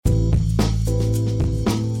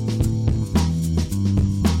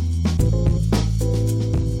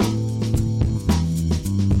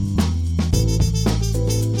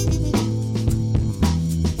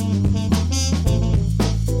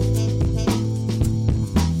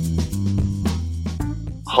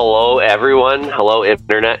Hello, everyone. Hello,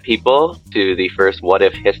 Internet people, to the first What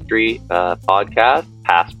If History podcast,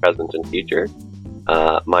 past, present, and future.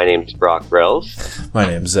 My name's Brock Grills. My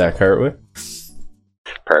name's Zach Hartwick.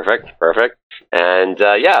 Perfect. And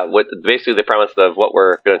basically the premise of what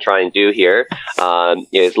we're going to try and do here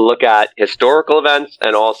is look at historical events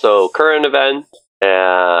and also current events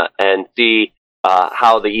and see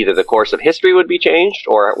how either the course of history would be changed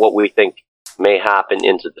or what we think may happen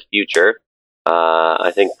into the future.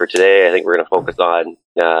 I think for today, we're going to focus on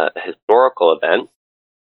historical events.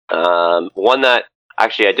 One that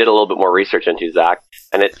actually I did a little bit more research into, Zach,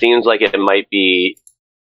 and it seems like it might be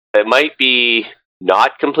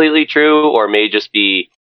not completely true, or may just be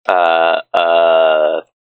what's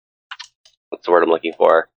the word I'm looking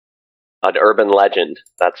for? An urban legend.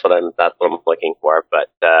 That's what I'm looking for. But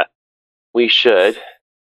we should.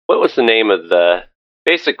 What was the name of the?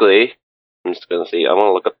 Basically, I'm just going to see. I want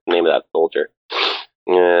to look up the name of that soldier.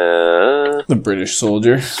 The British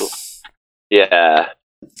soldier. Yeah.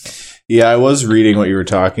 Yeah, I was reading what you were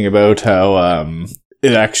talking about, how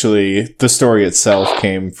the story itself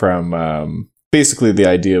came from, basically the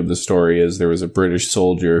idea of the story is there was a British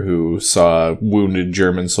soldier who saw a wounded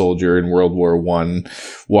German soldier in World War I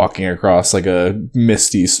walking across like a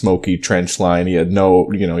misty, smoky trench line. He had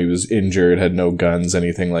he was injured, had no guns,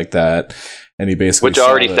 anything like that. And he basically Which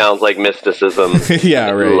already sounds like mysticism.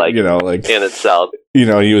 Yeah, right. In itself. He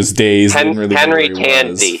was dazed. Henry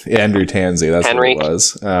Tandy. Andrew Tandy, that's Henry, what it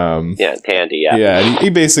was. Tandy, yeah. Yeah,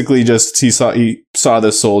 he basically he saw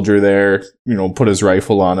this soldier there, put his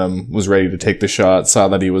rifle on him, was ready to take the shot, saw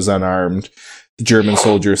that he was unarmed. The German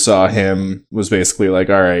soldier saw him, was basically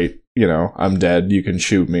like, all right, I'm dead, you can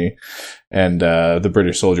shoot me. And the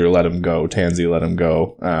British soldier let him go. Tandy let him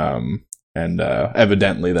go. And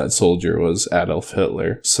evidently that soldier was Adolf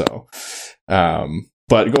Hitler. So,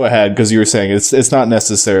 but go ahead, because you were saying it's not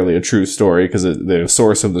necessarily a true story, because the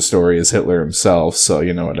source of the story is Hitler himself. So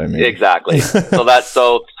you know what I mean. Exactly.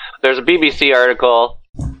 So there's a BBC article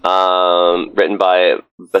written by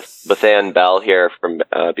Bethan Bell here from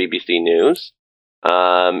BBC News,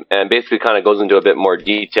 and basically kind of goes into a bit more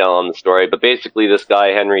detail on the story. But basically, this guy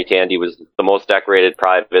Henry Tandy was the most decorated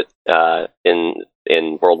private in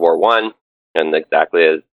World War One. And exactly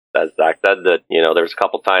as Zach said, that there was a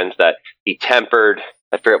couple times that he tempered.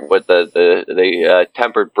 I forget what the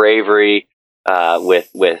tempered bravery with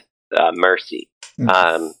mercy.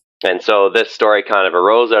 Mm-hmm. And so this story kind of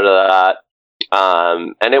arose out of that.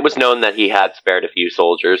 And it was known that he had spared a few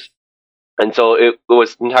soldiers, and so it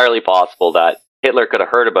was entirely possible that Hitler could have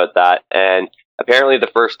heard about that. And apparently,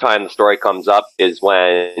 the first time the story comes up is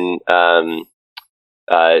when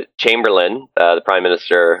Chamberlain, the Prime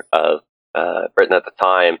Minister of Britain at the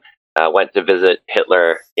time, went to visit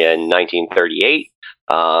Hitler in 1938,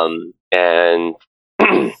 and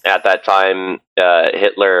at that time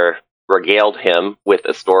Hitler regaled him with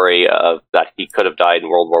a story of that he could have died in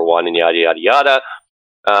World War One and yada yada yada.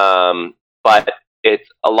 But it's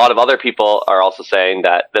a lot of other people are also saying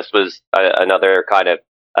that this was another kind of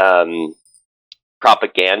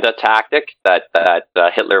propaganda tactic that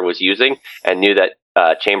Hitler was using, and knew that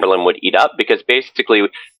Chamberlain would eat up, because basically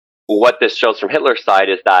what this shows from Hitler's side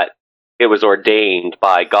is that it was ordained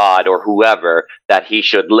by God or whoever that he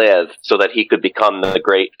should live so that he could become the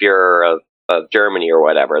great Führer of Germany or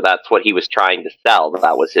whatever. That's what he was trying to sell.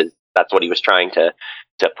 That's what he was trying to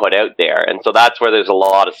put out there. And so that's where there's a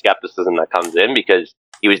lot of skepticism that comes in, because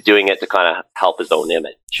he was doing it to kind of help his own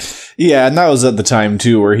image. Yeah, and that was at the time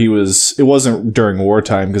too, where it wasn't during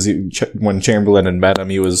wartime, because when Chamberlain had met him,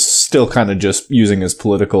 he was still kind of just using his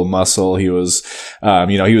political muscle. He was,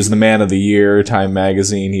 he was the man of the year, Time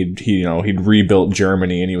magazine. He'd rebuilt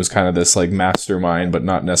Germany, and he was kind of this like mastermind, but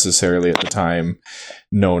not necessarily at the time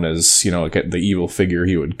known as, the evil figure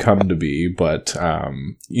he would come to be. But,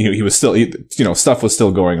 he was still, stuff was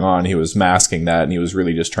still going on. He was masking that, and he was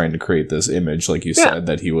really just trying to create this image, like you said,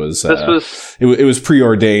 that he was, it was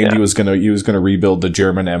preordained. Yeah. He was gonna rebuild the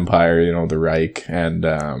German Empire, the Reich. And,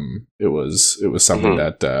 it was something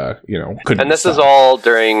that, couldn't. And this is all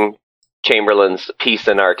during Chamberlain's Peace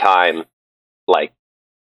in Our Time, like,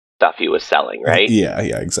 stuff he was selling, right? Yeah,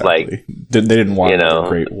 exactly. They didn't want a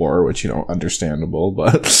Great War, which understandable.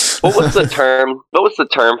 But what was the term? What was the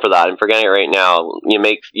term for that? I'm forgetting it right now.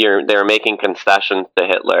 They're making concessions to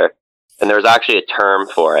Hitler, and there was actually a term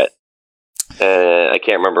for it. I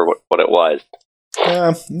can't remember what it was. Yeah,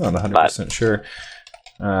 I'm not 100% sure.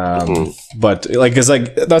 But like, cause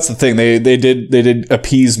like, that's the thing. They did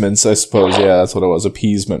appeasements, I suppose. Yeah, that's what it was.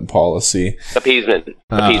 Appeasement policy. Appeasement.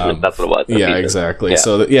 That's what it was. Yeah, exactly. Yeah.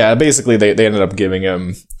 So basically they ended up giving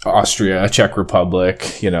him Austria, Czech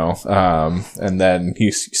Republic, and then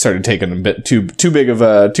he started taking a bit too big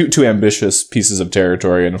of too ambitious pieces of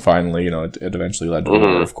territory. And finally, it eventually led to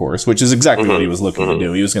war, of course, which is exactly what he was looking to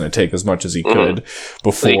do. He was going to take as much as he could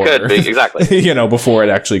before, exactly. Before it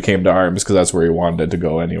actually came to arms, because that's where he wanted it to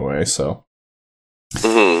go anyway. So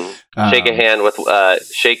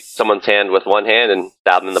shake someone's hand with one hand and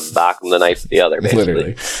stab them in the back with the knife with the other, basically.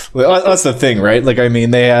 Literally. Well, that's the thing, right? Like, I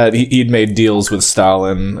mean, he'd made deals with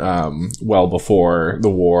Stalin well before the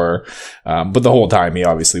war, but the whole time he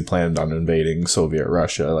obviously planned on invading Soviet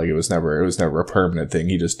Russia. Like, it was never a permanent thing.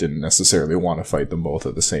 He just didn't necessarily want to fight them both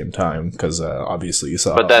at the same time, because obviously you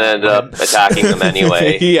saw. But then ended up attacking them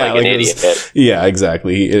anyway. Like an idiot. Yeah,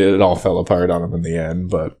 exactly. It all fell apart on him in the end,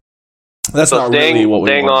 but. That's not really what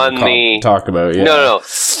we want to talk about. Yeah.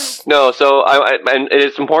 No. So and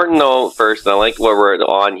it's important though. First, and I like where we're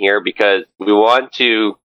on here, because we want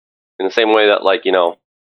to, in the same way that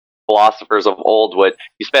philosophers of old would,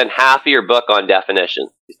 you spend half of your book on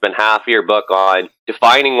definitions. You spend half of your book on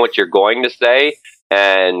defining what you're going to say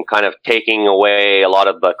and kind of taking away a lot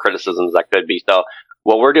of the criticisms that could be. So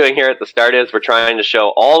what we're doing here at the start is we're trying to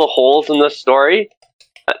show all the holes in this story,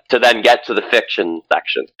 to then get to the fiction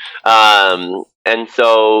section. And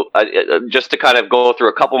so just to kind of go through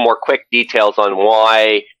a couple more quick details on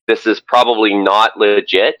why this is probably not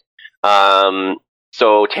legit.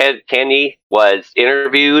 So Tandy was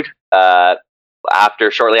interviewed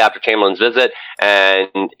shortly after Chamberlain's visit,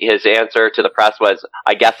 and his answer to the press was,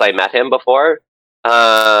 "I guess I met him before."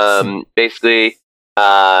 Basically,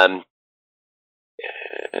 and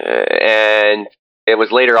it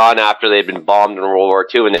was later on, after they'd been bombed in World War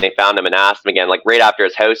II, and then they found him and asked him again, like right after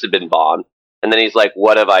his house had been bombed. And then he's like,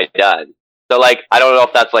 "What have I done?" So I don't know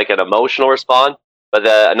if that's like an emotional response, but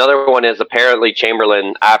another one is apparently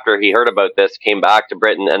Chamberlain, after he heard about this, came back to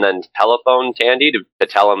Britain and then telephoned Tandy to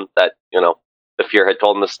tell him that, the Fuhrer had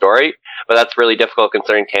told him the story. But that's really difficult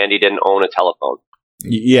considering Tandy didn't own a telephone.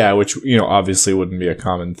 Yeah, which obviously wouldn't be a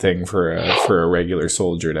common thing for a regular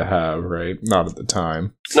soldier to have, right? Not at the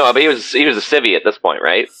time. No, but he was a civvy at this point,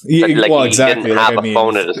 right? Exactly. He didn't have a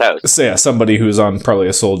phone at his house. So yeah, somebody who's on probably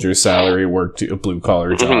a soldier's salary, worked a blue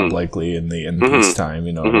collar job, likely in peacetime.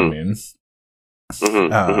 You know what I mean?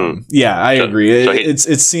 Yeah, I agree. It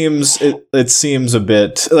seems a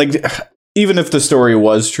bit like. Even if the story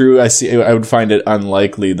was true, I would find it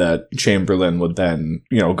unlikely that Chamberlain would then,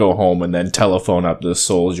 go home and then telephone up this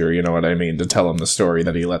soldier, you know what I mean, to tell him the story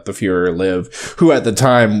that he let the Fuhrer live, who at the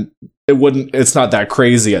time, it's not that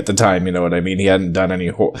crazy at the time, you know what I mean? He hadn't done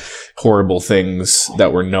any horrible things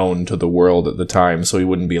that were known to the world at the time, so he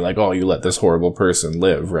wouldn't be like, "Oh, you let this horrible person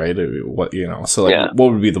live," right? What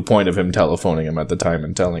would be the point of him telephoning him at the time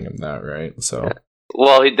and telling him that, right? So... Yeah.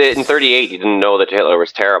 Well, he did in 1938. He didn't know that Hitler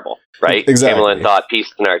was terrible, right? Exactly. Chamberlain thought peace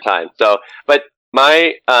in our time. So, but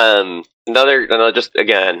my just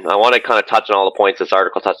again, I want to kind of touch on all the points this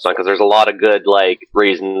article touched on, because there's a lot of good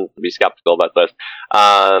reasons to be skeptical about this.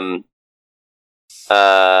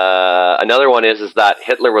 Another one is that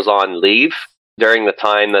Hitler was on leave during the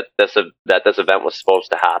time that this event was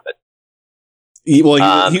supposed to happen. He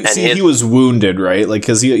was wounded, right?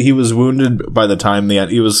 Because he was wounded by the time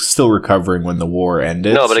he was still recovering when the war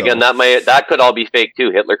ended. No, but again, that could all be fake too.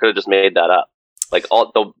 Hitler could have just made that up.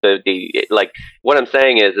 What I'm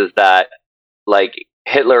saying is that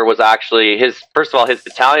Hitler was actually his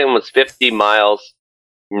battalion was 50 miles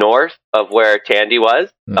north of where Tandy was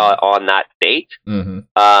on that date. Mm-hmm.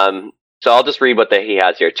 So I'll just read what he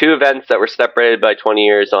has here. Two events that were separated by 20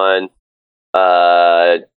 years on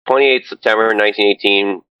 28th September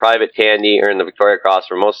 1918, Private Tandy earned the Victoria Cross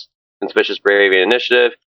for most conspicuous bravery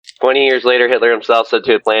initiative. 20 years later, Hitler himself said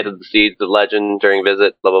to have planted the seeds of legend during a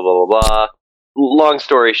visit, blah, blah, blah, blah, blah. Long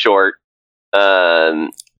story short, there's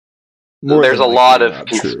a lot of...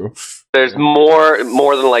 There's more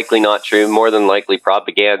than likely not true, more than likely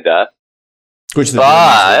propaganda. Which the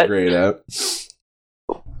Germans were great at.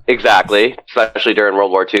 Exactly, especially during World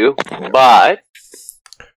War II. But...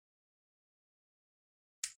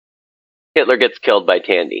 Hitler gets killed by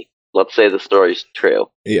Tandy. Let's say the story's true.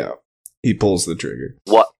 Yeah, he pulls the trigger.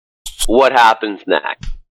 What happens next?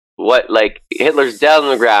 Hitler's down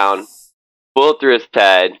on the ground, bullet through his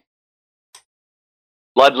head,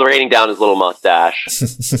 blood raining down his little mustache,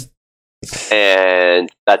 and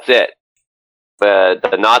that's it.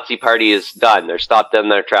 The Nazi party is done. They're stopped in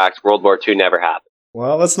their tracks. World War II never happened.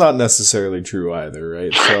 Well, that's not necessarily true either,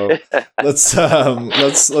 right? So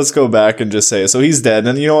let's go back and just say, so he's dead.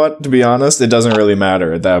 And you know what? To be honest, it doesn't really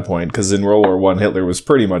matter at that point, because in World War One, Hitler was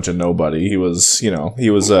pretty much a nobody. He was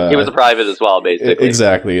a private as well, basically.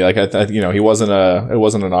 Exactly. Like he wasn't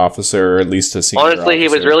an officer, or at least a senior Honestly, officer. he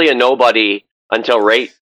was really a nobody until right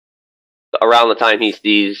around the time he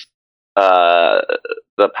seized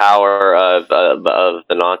the power of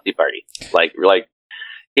the Nazi Party. Like.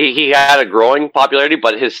 He had a growing popularity,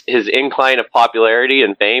 but his incline of popularity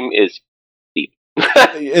and fame is steep.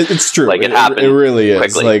 It's true. Like it happened. It really is.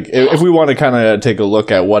 Quickly. Like if we want to kind of take a look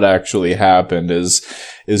at what actually happened, is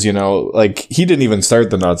like he didn't even start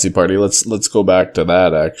the Nazi Party. Let's go back to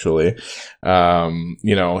that actually.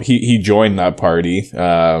 He joined that party,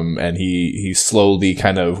 and he slowly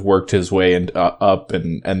kind of worked his way up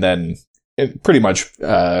and then. It pretty much did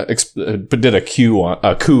a coup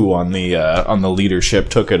on the leadership,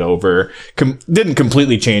 took it over, didn't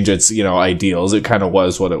completely change its ideals. It kind of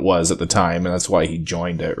was what it was at the time, and that's why he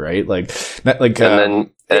joined it, right? And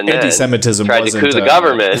anti-Semitism tried wasn't to coup the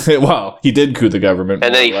government. Well, he did coup the government,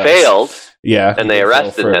 and then he failed. Yeah, and they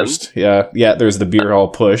arrested him. Yeah. There's the beer hall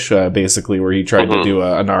push, basically, where he tried to do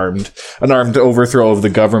an armed overthrow of the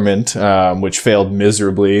government, which failed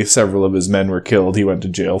miserably. Several of his men were killed. He went to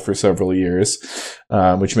jail for several years,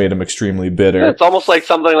 which made him extremely bitter. It's almost like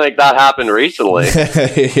something like that happened recently.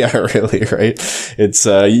 Yeah, really, right? It's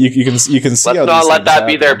you can see. Let's not let that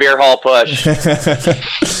be their beer hall push.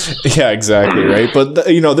 Yeah, exactly, right. But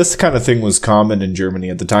this kind of thing was common in Germany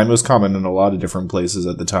at the time. It was common in a lot of different places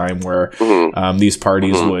at the time, where these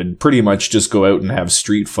parties would pretty much just go out and have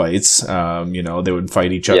street fights. They would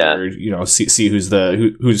fight each other. See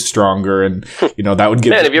who's stronger, and that would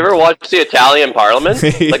give. Man, have you ever watched the Italian Parliament?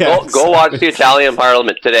 Like, go watch the Italian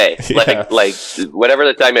Parliament today. Like whatever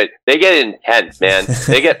the time is, they get intense, man.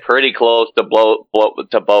 They get pretty close to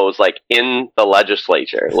blows, like in the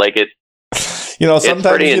legislature. Like it. Sometimes it's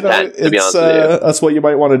pretty intense, to be honest with you. That's what you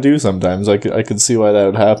might want to do sometimes. I could see why that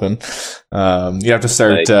would happen. You have to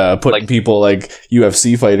start putting people like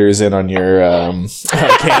UFC fighters in on your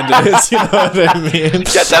candidates. You know what I mean?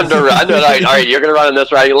 Get them to run. All right, you're going to run in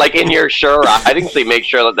this rally. Like in your riding, so you make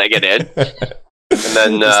sure that they get in. And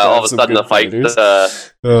then all of a sudden the fight.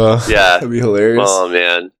 That'd be hilarious. Oh,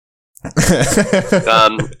 man.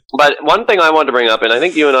 But one thing I wanted to bring up, and I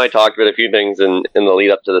think you and I talked about a few things in the lead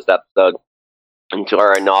up to this episode, into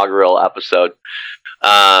our inaugural episode.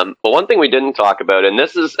 But one thing we didn't talk about, and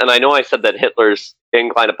I know I said that Hitler's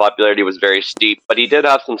incline of popularity was very steep, but he did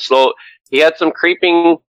have he had some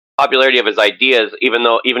creeping popularity of his ideas, even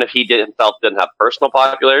if he himself didn't have personal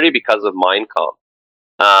popularity because of Mein Kampf.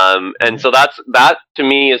 And so that to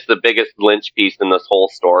me is the biggest lynch piece in this whole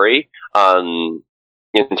story.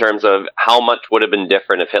 In terms of how much would have been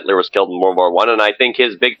different if Hitler was killed in World War One, and I think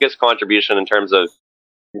his biggest contribution in terms of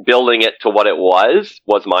building it to what it was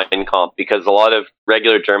Mein Kampf, because a lot of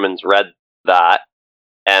regular Germans read that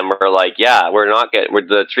and were like, yeah,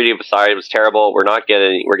 the Treaty of Versailles was terrible. We're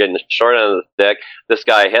getting the short end of the stick. This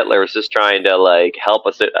guy Hitler was just trying to like help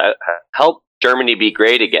help Germany be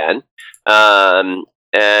great again. And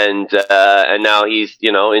now he's,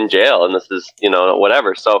 in jail, and this is,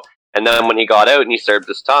 whatever. So, and then when he got out and he served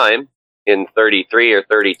his time in 33 or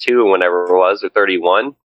 32, whenever it was, or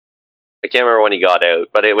 31, I can't remember when he got out,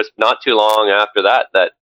 but it was not too long after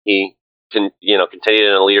that he continued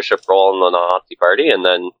in a leadership role in the Nazi Party, and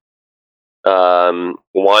then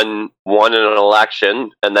won an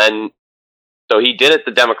election, and then so he did it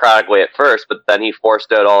the democratic way at first, but then he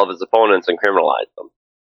forced out all of his opponents and criminalized them.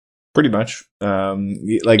 Pretty much.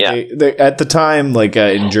 They at the time,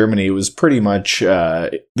 in Germany, it was pretty much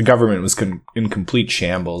the government was in complete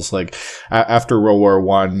shambles. Like after World War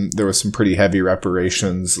One, there was some pretty heavy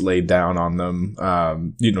reparations laid down on them.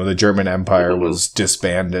 The German Empire was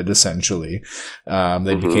disbanded essentially.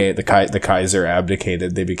 They became the Kaiser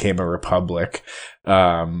abdicated. They became a republic.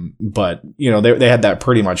 But they had that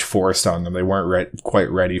pretty much forced on them. They weren't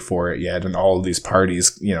quite ready for it yet, and all of these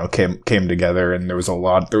parties came together, and there was a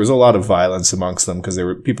lot of violence amongst them because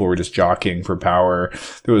people were just jockeying for power.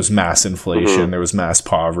 There was mass inflation, there was mass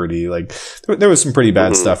poverty, there was some pretty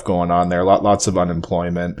bad stuff going on there. Lots of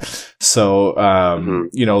unemployment. So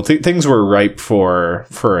things were ripe for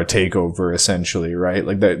a takeover essentially, right?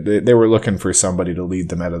 Like they were looking for somebody to lead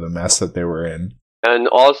them out of the mess that they were in. And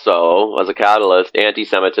also, as a catalyst,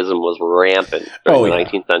 anti-Semitism was rampant during the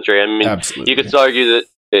 19th century. I mean, absolutely. You could still argue that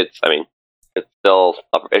it's still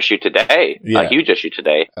an issue today, a huge issue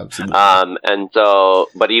today. Absolutely. And so,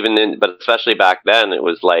 but especially back then, it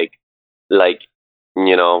was like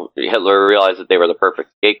Hitler realized that they were the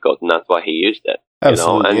perfect scapegoat, and that's why he used it.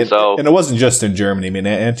 Absolutely. And and it wasn't just in Germany. I mean,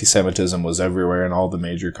 anti-Semitism was everywhere in all the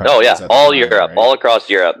major countries. Oh yeah, all Europe, right? All across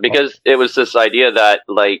Europe, because it was this idea that,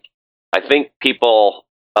 like, I think people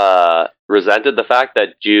resented the fact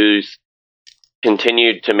that Jews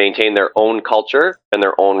continued to maintain their own culture and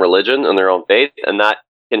their own religion and their own faith, and that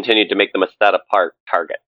continued to make them a set apart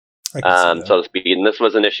target, so to speak. And this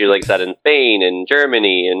was an issue, like I said, in Spain, in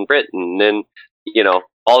Germany, in Britain, and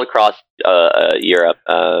all across Europe.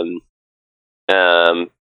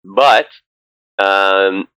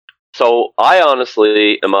 So I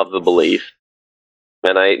honestly am of the belief,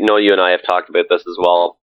 and I know you and I have talked about this as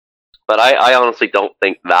well, but I honestly don't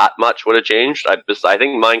think that much would have changed. I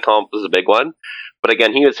think Mein Kampf was a big one, but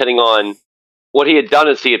again, he was hitting on what he had done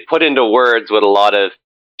is he had put into words what a lot of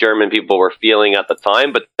German people were feeling at the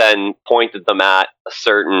time, but then pointed them at a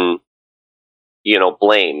certain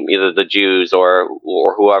blame, either the Jews or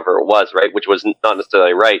whoever it was, right, which was not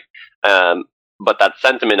necessarily right. But that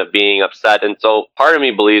sentiment of being upset. And so part of me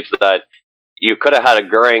believes that you could have had a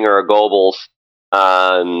Goering or a Goebbels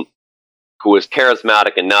who was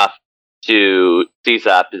charismatic enough to seize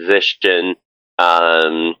that position,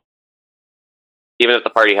 even if the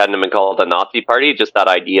party hadn't been called a Nazi party, just that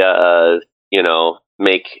idea of,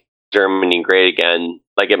 make Germany great again.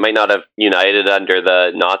 Like, it might not have united under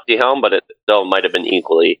the Nazi helm, but it still might have been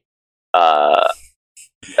equally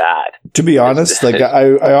bad. To be honest, like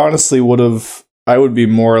I honestly I would be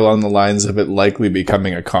more along the lines of it likely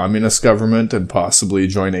becoming a communist government and possibly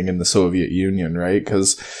joining in the Soviet Union, right?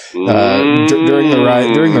 Because during the rise,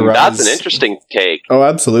 that's an interesting take. Oh,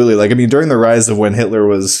 absolutely. Like, I mean, during the rise of when Hitler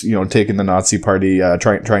was, taking the Nazi Party,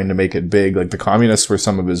 trying to make it big, like, the communists were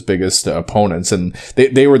some of his biggest opponents, and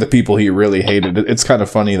they were the people he really hated. It's kind of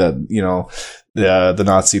funny that the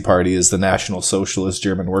Nazi Party is the National Socialist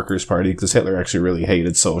German Workers' Party, because Hitler actually really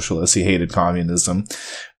hated socialists. He hated communism.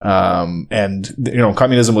 And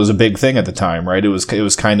communism was a big thing at the time, right? It was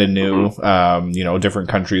kind of new. Different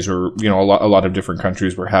countries were, a lot of different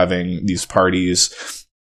countries were having these parties.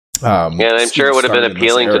 And I'm sure it would have been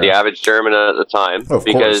appealing to the average German at the time,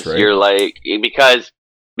 because right? You're like, because,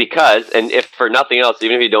 and if for nothing else,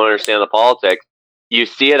 even if you don't understand the politics, you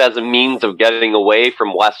see it as a means of getting away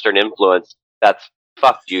from Western influence that's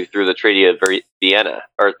fucked you through the Treaty of Vienna,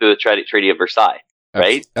 or through the Treaty of Versailles,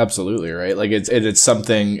 right? Absolutely, right. Like, it's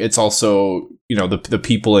something. It's also, the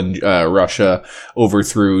people in Russia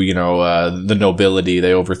overthrew, the nobility.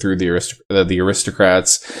 They overthrew the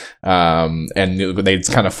aristocrats, and they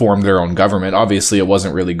kind of formed their own government. Obviously, it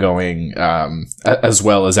wasn't really going as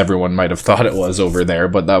well as everyone might have thought it was over there,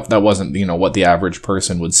 but that wasn't, what the average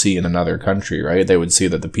person would see in another country, right? They would see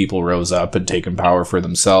that the people rose up and taken power for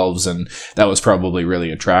themselves, and that was probably really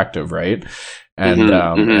attractive, right? And,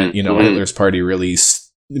 Hitler's party really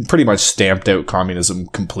pretty much stamped out communism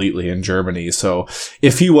completely in Germany. So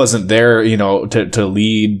if he wasn't there, to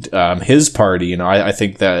lead his party, I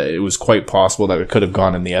think that it was quite possible that it could have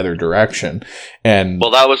gone in the other direction. And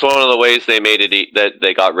well, that was one of the ways they made it, that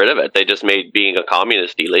they got rid of it. They just made being a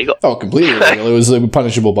communist illegal. Oh, completely illegal. It was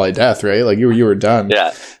punishable by death, right? Like, you were done.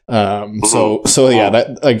 Yeah. So yeah,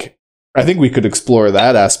 that, like, I think we could explore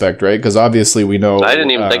that aspect, right? Because obviously we know... I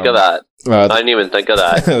didn't even think of that. I didn't even think of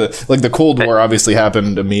that. Like, the Cold War obviously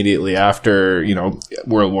happened immediately after,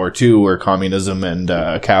 World War II, where communism and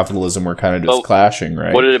capitalism were kind of just clashing,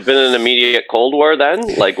 right? Would it have been an immediate Cold War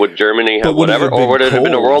then? Like, would Germany have whatever? Or would it have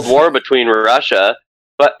been a world war between Russia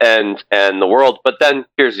and the world? But then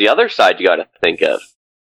here's the other side you got to think of.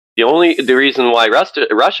 The reason why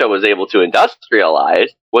Russia was able to industrialize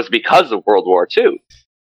was because of World War II.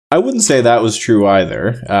 I wouldn't say that was true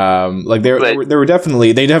either.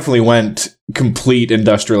 They definitely went complete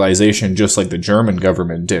industrialization, just like the German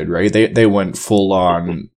government did, right? They went full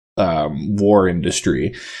on war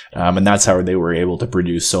industry, and that's how they were able to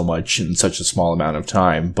produce so much in such a small amount of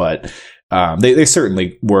time. But they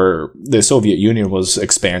certainly were. The Soviet Union was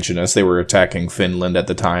expansionist. They were attacking Finland at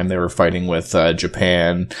the time. They were fighting with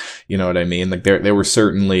Japan. You know what I mean? Like, they were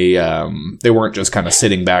certainly they weren't just kind of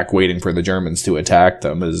sitting back waiting for the Germans to attack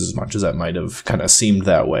them, as much as that might have kind of seemed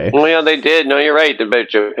that way. Well, yeah, they did. No, you're right about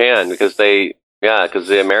Japan, because the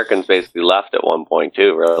Americans basically left at one point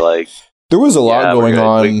too. We're like. There was a lot going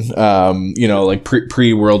on, like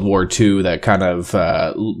pre-World War II that kind of,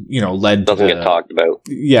 led doesn't get talked about.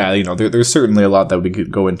 Yeah, there's certainly a lot that we could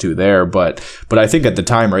go into there, but I think at the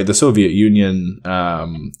time, right, the Soviet Union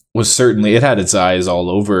was certainly, it had its eyes all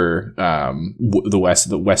over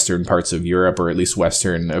the western parts of Europe, or at least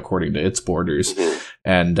western according to its borders,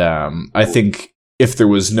 and I think if there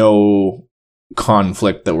was no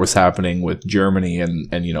conflict that was happening with Germany and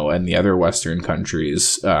the other Western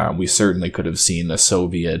countries, we certainly could have seen a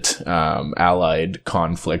Soviet allied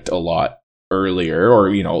conflict a lot earlier, or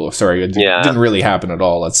it didn't really happen at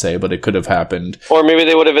all, let's say, but it could have happened. Or maybe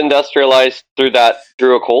they would have industrialized through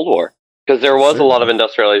a Cold War, because there was a lot of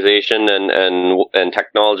industrialization and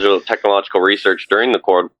technological research during the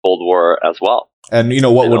Cold War as well. And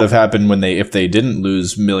what would have happened if they didn't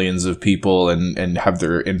lose millions of people and have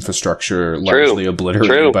their infrastructure largely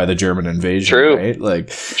obliterated by the German invasion, right?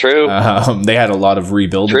 They had a lot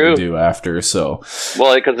Rebuilding to do after, so.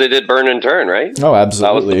 Well, because they did burn and turn, right? Oh, absolutely.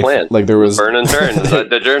 That was the plan. There was burn and turn.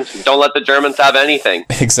 The Germans, don't let the Germans have anything.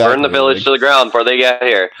 Exactly. Burn the village to the ground before they get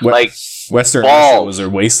here. Western Russia was a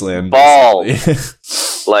wasteland. Balls.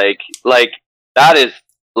 That is.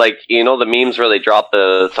 The memes where they drop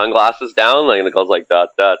the sunglasses down, and it goes like that.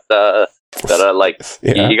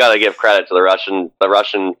 You got to give credit to the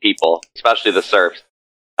Russian people, especially the serfs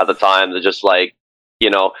at the time. They're just they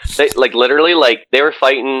literally they were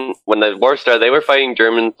fighting when the war started. They were fighting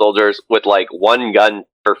German soldiers with one gun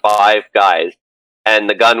for 5 guys, and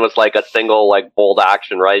the gun was a single bolt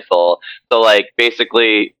action rifle. So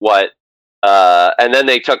basically what. And then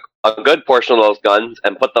they took a good portion of those guns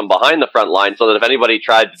and put them behind the front line so that if anybody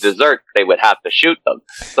tried to desert, they would have to shoot them.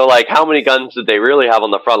 So, how many guns did they really have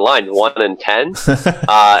on the front line? 1 in 10?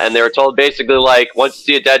 And they were told basically, once you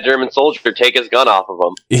see a dead German soldier, take his gun off of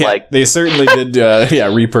him. Yeah, they certainly did,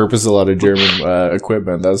 repurpose a lot of German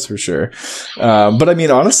equipment, that's for sure. But, I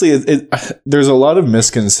mean, honestly, there's a lot of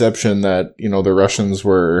misconception that, the Russians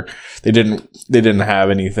they didn't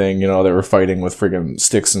have anything, they were fighting with friggin'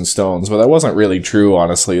 sticks and stones, but that wasn't really true,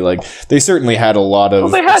 honestly. They certainly had a lot of.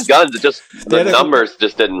 Well, they had guns. The numbers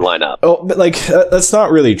just didn't line up. Oh, but that's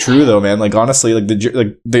not really true, though, man. Honestly,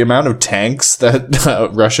 the amount of tanks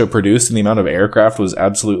that Russia produced and the amount of aircraft was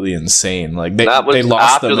absolutely insane. That was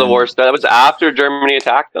after the war started. That was after Germany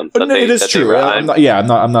attacked them. It is true. I'm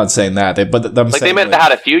not saying that. They might have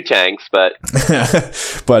had a few tanks, but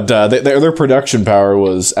but their production power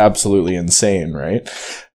was absolutely insane, right?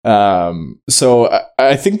 So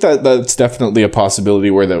I think that's definitely a possibility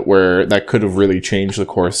where that could have really changed the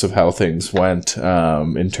course of how things went,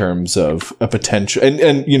 in terms of a potential, and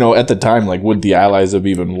at the time, would the Allies have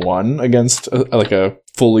even won against a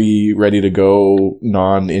fully ready to go,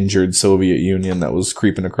 non-injured Soviet Union that was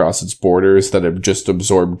creeping across its borders, that had just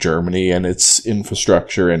absorbed Germany and its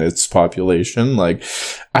infrastructure and its population?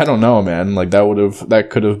 I don't know, man. That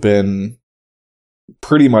could have been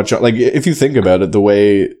pretty much, if you think about it, the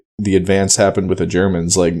way the advance happened with the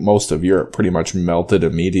Germans, most of Europe pretty much melted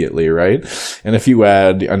immediately, right? And if you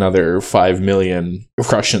add another 5 million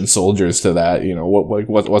Russian soldiers to that,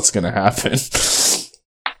 what's going to happen?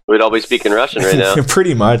 We'd all be speaking Russian right now.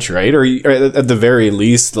 Pretty much, right? Or at the very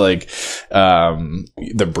least, the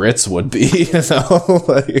Brits would be,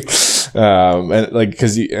 and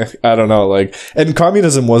because I don't know, and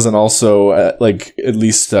communism wasn't also at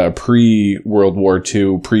least pre-World War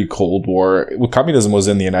II, pre-Cold War. Communism was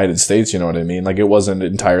in the United States, you know what I mean? It wasn't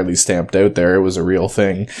entirely stamped out there. It was a real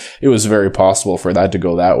thing. It was very possible for that to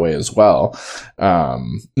go that way as well.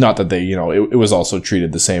 Not that they, it was also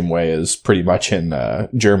treated the same way as pretty much in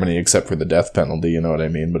Germany, except for the death penalty, you know what I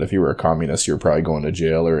mean? But if you were a communist, you were probably going to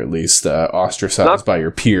jail, or at least ostracized by your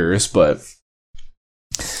peers. But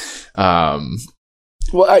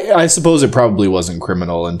well, I suppose it probably wasn't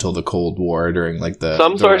criminal until the Cold War, during the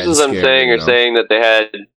some sources I'm saying are saying that they had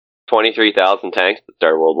 23,000 tanks to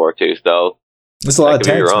start World War II. So it's a lot of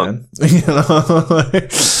tanks, man.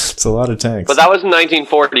 It's a lot of tanks. But that was in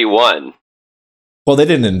 1941. Well, they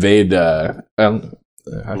didn't invade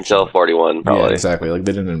until 41, probably. Yeah, exactly. They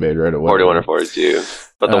didn't invade right away. 41 or 42.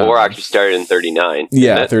 But the war actually started in 39.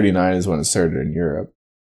 Yeah, 39 is when it started in Europe.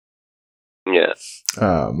 Yeah.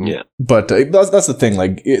 But that's the thing.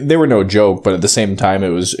 They were no joke, but at the same time, it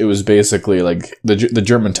was basically the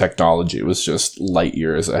German technology was just light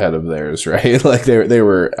years ahead of theirs, right? They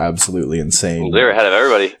were absolutely insane. They were ahead of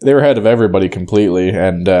everybody. They were ahead of everybody completely,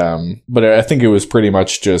 and but I think it was pretty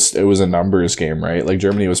much just it was a numbers game, right?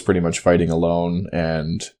 Germany was pretty much fighting alone,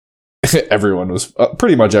 and everyone was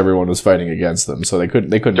fighting against them, so they couldn't.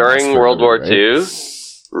 During World War II,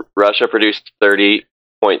 Russia produced 30.3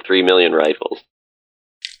 million rifles.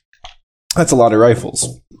 That's a lot of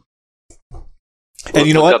rifles. And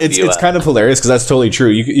you know what? It's kind of hilarious because that's totally true.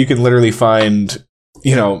 You can literally find,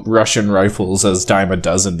 Russian rifles as dime a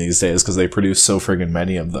dozen these days because they produce so friggin'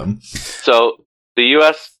 many of them. So the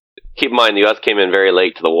U.S., keep in mind, the U.S. came in very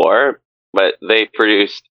late to the war, but they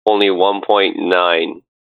produced only 1.9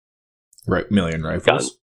 million rifles.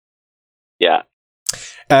 Guns. Yeah.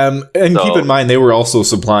 And keep in mind, they were also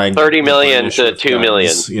supplying 30 million to 2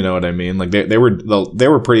 million. You know what I mean? Like they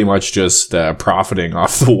were pretty much just profiting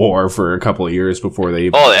off the war for a couple of years before they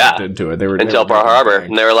even went into it. They were until Pearl Harbor,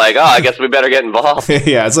 and they were like, "Oh, I guess we better get involved."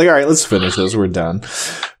 Yeah, it's like, all right, let's finish this. We're done.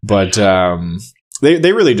 But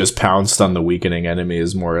they really just pounced on the weakening enemy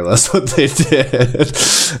is more or less what they did.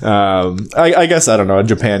 I guess, I don't know,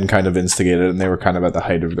 Japan kind of instigated it, and they were kind of at the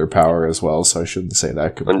height of their power as well, so I shouldn't say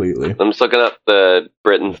that completely. I'm just looking up the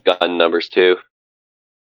Britain's gun numbers too.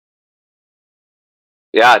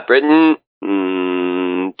 Yeah, Britain,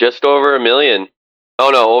 just over 1 million.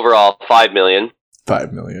 Oh no, overall 5 million.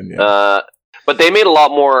 5 million, yeah. But they made a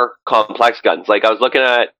lot more complex guns. Like, I was looking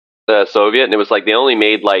at the Soviet, and it was like they only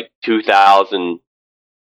made like 2,000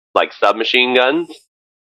 like submachine guns,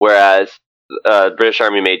 whereas British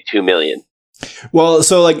Army made 2 million. Well,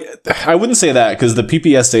 so like I wouldn't say that, because the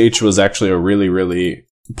PPSH was actually a really, really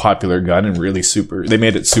popular gun and really they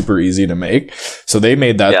made it super easy to make. So they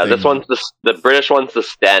made that. Yeah, this one's the British one's the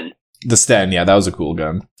Sten. The Sten, yeah, that was a cool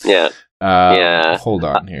gun. Yeah. Yeah. Hold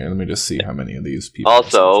on here. Let me just see how many of these people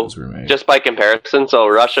also were made. Just by comparison. So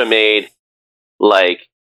Russia made, like,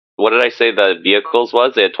 what did I say the vehicles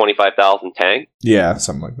was? They had 25,000 tanks. Yeah,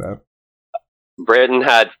 something like that. Britain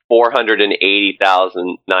had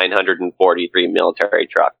 480,943 military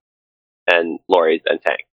trucks and lorries and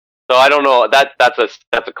tanks. So I don't know. That's a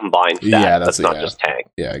combined stat. Yeah, that's not just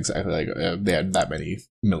tanks. Yeah, exactly. Like, they had that many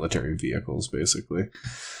military vehicles, basically.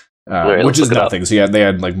 Right, which is nothing. So yeah, they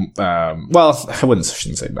had like, well,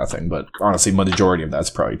 shouldn't say nothing, but honestly, majority of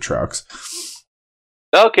that's probably trucks.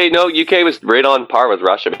 Okay, no, UK was right on par with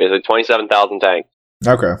Russia, basically 27,000 tanks.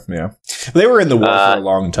 Okay, yeah. They were in the war for a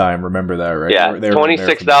long time, remember that, right? Yeah,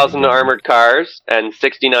 26,000 armored cars and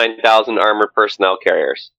 69,000 armored personnel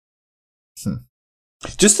carriers.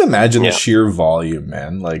 Just imagine the sheer volume,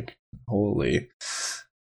 man. Like, holy...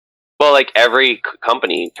 Well, like every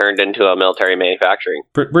company turned into a military manufacturing.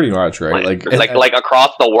 Pretty much, right? Like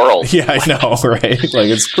across the world. Yeah, I know, right? Like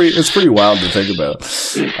it's pretty wild to think about.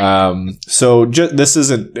 So this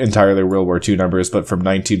isn't entirely World War II numbers, but from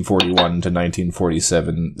 1941 to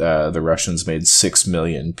 1947, the Russians made 6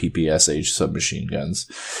 million PPSH submachine guns.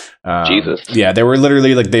 Jesus. Yeah, they were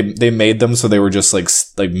literally like they made them so they were just like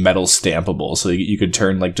metal stampable, so you could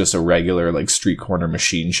turn like just a regular like street corner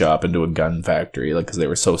machine shop into a gun factory, like because they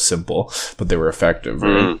were so simple. But they were effective,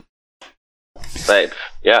 right? Right.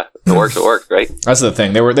 Yeah, it worked, right? That's the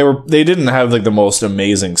thing. They didn't have like the most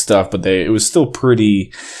amazing stuff, but it was still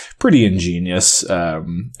pretty ingenious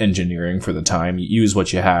engineering for the time. You use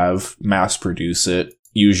what you have, mass produce it,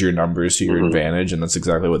 use your numbers to your advantage, and that's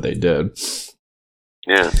exactly what they did.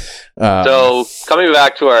 Yeah. So coming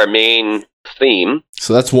back to our main theme.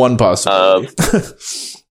 So that's one possibility.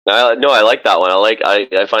 I like that one.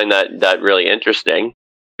 I find that really interesting.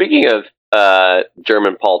 Speaking of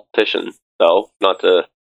German politicians, though, not to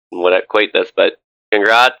equate this, but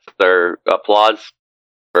congrats or applause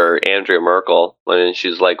for Angela Merkel when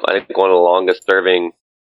she's like, I think the longest serving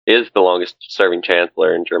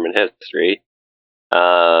chancellor in German history.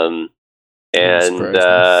 Yeah,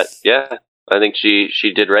 I think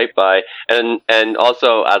she did right by, and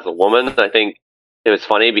also as a woman, I think it was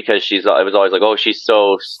funny because it was always like, oh, she's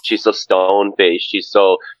so stone faced, she's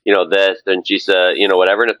so, this, and she's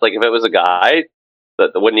whatever. And it's like, if it was a guy,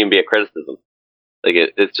 that wouldn't even be a criticism. Like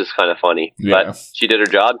it's just kind of funny. Yeah. But she did her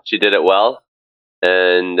job, she did it well,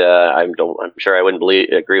 and I'm sure I wouldn't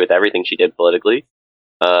agree with everything she did politically.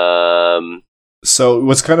 So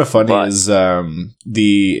what's kind of funny is I'm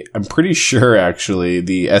pretty sure actually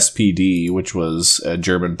the SPD, which was a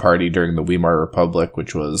German party during the Weimar Republic,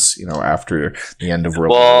 which was, after the end of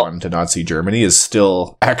World War I to Nazi Germany, is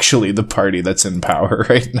still actually the party that's in power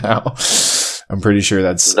right now. I'm pretty sure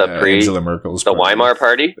that's Angela Merkel's party. The Weimar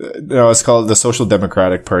Party? No, it's called the Social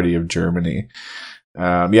Democratic Party of Germany.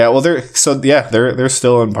 They're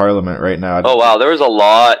still in parliament right now. Oh wow, there was a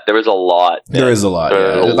lot. There is a lot. That's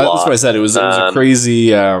what I said. It was a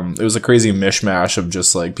crazy mishmash of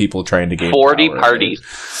just like people trying to gain 40 power, parties.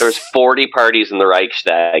 Right? There was 40 parties in the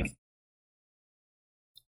Reichstag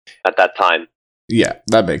at that time. Yeah,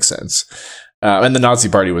 that makes sense. And the Nazi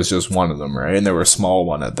Party was just one of them, right? And they were a small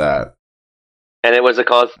one at that. And it was a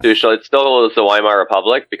constitutional. It still was the Weimar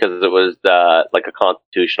Republic because it was like a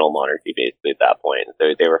constitutional monarchy basically at that point.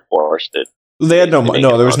 They were forced to. They had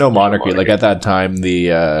there was no monarchy. Like at that time,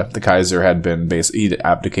 the Kaiser had been he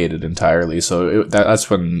abdicated entirely. So that's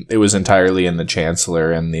when it was entirely in the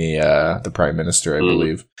Chancellor and the Prime Minister, I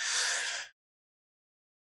believe.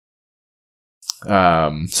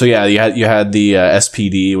 So yeah, you had the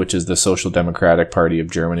SPD, which is the Social Democratic Party of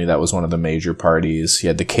Germany. That was one of the major parties. You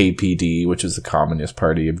had the KPD, which is the Communist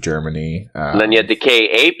Party of Germany. And then you had the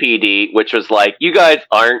KAPD, which was like, you guys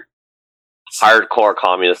aren't hardcore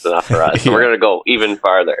communists enough for us. So we're going to go even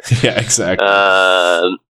farther. Yeah, exactly.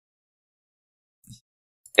 I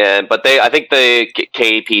think the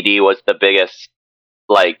KAPD was the biggest,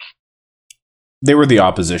 like... They were the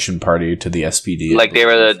opposition party to the SPD. Like, they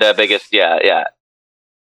were the biggest, yeah.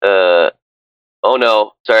 The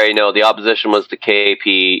opposition was the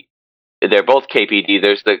KP. They're both KPD.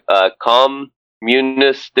 There's the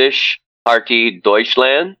Kommunistische Partie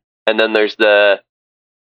Deutschland, and then there's the...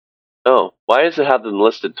 Oh, why does it have them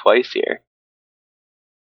listed twice here?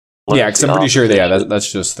 Yeah, because I'm pretty sure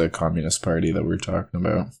that's just the Communist Party that we're talking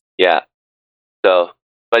about. Yeah. So,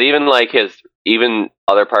 but even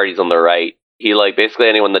other parties on the right, he basically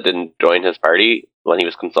anyone that didn't join his party when he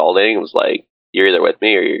was consolidating was like, you're either with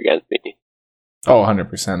me or you're against me. Oh,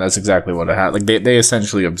 100%. That's exactly what it had. Like they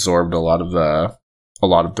essentially absorbed a lot of the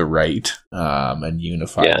right and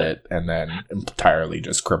unified it, and then entirely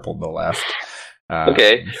just crippled the left.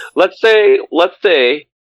 Okay, let's say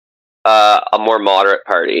a more moderate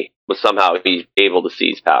party was somehow be able to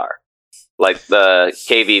seize power, like the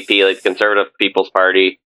KVP, like the Conservative People's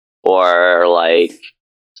Party, or like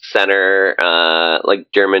center,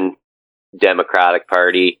 like German Democratic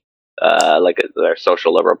Party, like their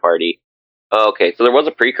Social Liberal Party. Okay, so there was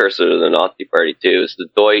a precursor to the Nazi Party too. It's the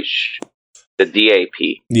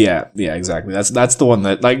DAP. Yeah, exactly. That's the one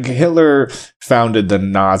that, like, Hitler founded the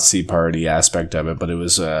Nazi Party aspect of it, but it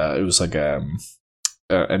was like an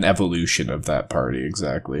evolution of that party.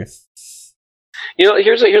 Exactly.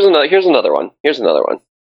 Here's another one.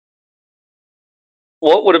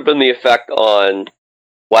 What would have been the effect on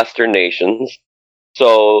Western nations?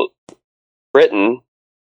 So Britain,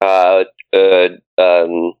 the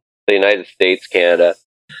United States, Canada,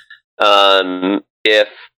 if,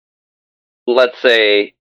 let's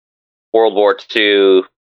say, World War II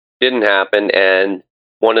didn't happen and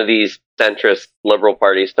one of these centrist liberal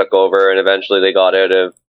parties took over and eventually they got out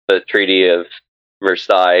of the Treaty of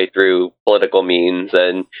Versailles through political means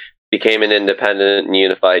and became an independent and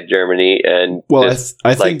unified Germany. And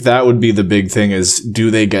I think that would be the big thing is, do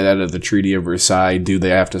they get out of the Treaty of Versailles? Do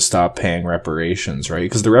they have to stop paying reparations, right?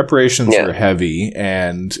 Because the reparations were heavy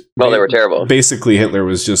and... Well, they were terrible. Basically, Hitler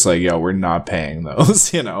was just like, yo, we're not paying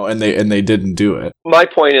those, and they didn't do it. My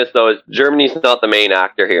point is, though, is Germany's not the main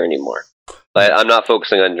actor here anymore. I'm not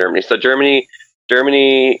focusing on Germany. So Germany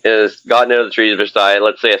has gotten out of the Treaty of Versailles.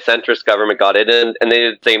 Let's say a centrist government got it in, and they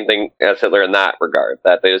did the same thing as Hitler in that regard.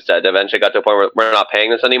 That they just said eventually got to a point where we're not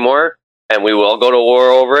paying this anymore, and we will go to war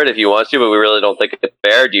over it if you want to, but we really don't think it's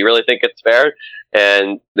fair. Do you really think it's fair?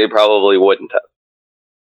 And they probably wouldn't have.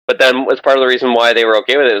 But then, as part of the reason why they were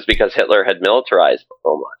okay with it was because Hitler had militarized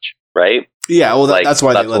so much, right? Yeah, well, that's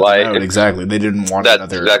why they let them out. Exactly. They didn't want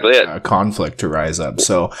another conflict to rise up.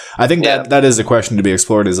 So I think that is a question to be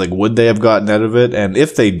explored, is like, would they have gotten out of it? And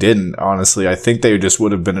if they didn't, honestly, I think they just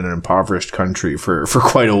would have been an impoverished country for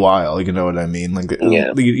quite a while. You know what I mean? Like,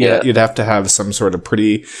 you'd have to have some sort of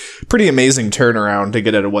pretty amazing turnaround to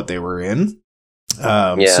get out of what they were in.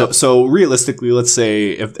 So realistically, let's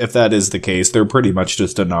say if that is the case, they're pretty much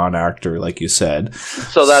just a non-actor, like you said.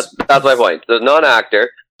 So that's my point. The non-actor.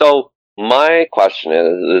 So my question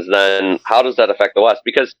is then, how does that affect the West?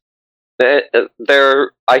 Because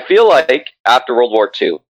I feel like after World War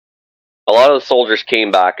II, a lot of the soldiers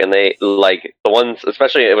came back, and they, like, the ones,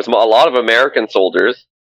 especially, it was a lot of American soldiers,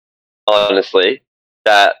 honestly,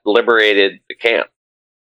 that liberated the camp.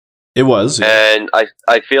 It was. Yeah. And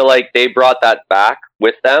I feel like they brought that back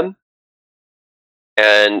with them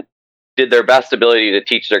and did their best ability to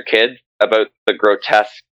teach their kids about the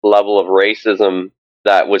grotesque level of racism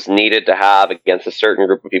that was needed to have against a certain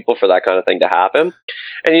group of people for that kind of thing to happen.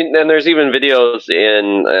 And there's even videos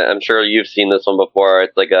I'm sure you've seen this one before,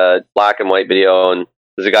 it's like a black and white video, and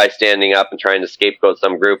there's a guy standing up and trying to scapegoat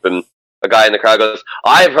some group, and a guy in the crowd goes,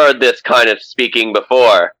 "I've heard this kind of speaking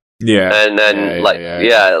before." Yeah. And then,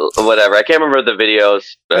 whatever. I can't remember the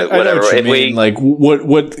videos, but whatever. If we, like,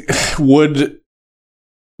 would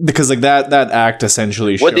because, like, that act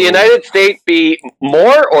essentially would the United States be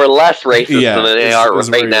more or less racist than they are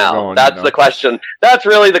right now? That's the question. That's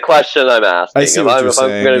really the question I'm asking. I see what you're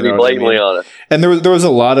saying, I'm going to be blatantly honest. And there was a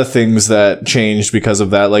lot of things that changed because of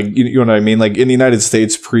that. Like, you know what I mean? Like, in the United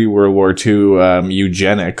States pre-World War II,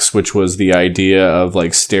 eugenics, which was the idea of,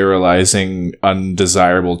 like, sterilizing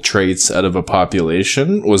undesirable traits out of a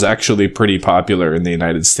population, was actually pretty popular in the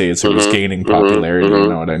United States. It was gaining popularity, you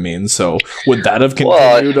know what I mean? So would that have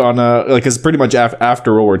continued dude, on because pretty much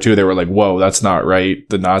after World War II, they were like, "Whoa, that's not right.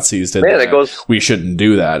 The Nazis did that. We shouldn't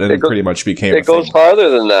do that," and it pretty much became. It goes farther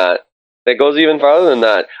than that. It goes even farther than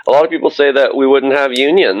that. A lot of people say that we wouldn't have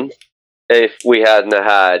unions if we hadn't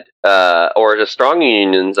had, or as strong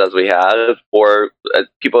unions as we have, or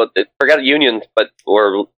people forget unions,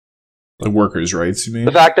 or like workers' rights. You mean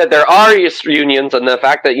the fact that there are unions, and the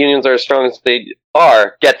fact that unions are as strong as they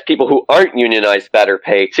are, gets people who aren't unionized better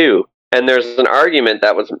pay too. And there's an argument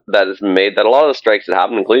that is made that a lot of the strikes that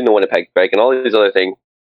happen, including the Winnipeg strike and all these other things,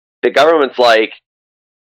 the government's like,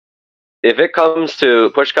 if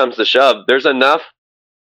push comes to shove, there's enough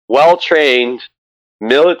well-trained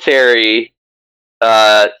military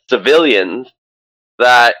civilians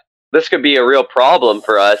that this could be a real problem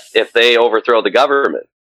for us if they overthrow the government.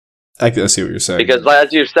 I see what you're saying. Because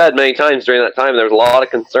as you've said many times during that time, there was a lot of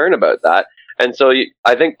concern about that. And so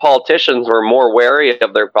I think politicians were more wary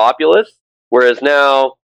of their populace, whereas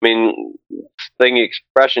now, I mean, the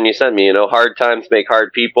expression you sent me, hard times make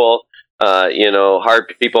hard people,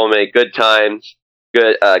 hard people make good times,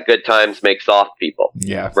 good times make soft people.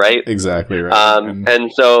 Yeah, right. Exactly right.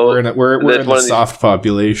 And so we're in the soft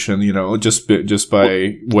population, just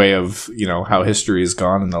by way of how history has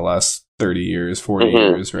gone in the last 30 years, 40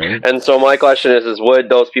 years, right? And so my question is would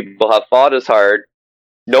those people have fought as hard,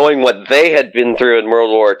 knowing what they had been through in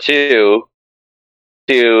World War II,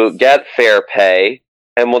 to get fair pay,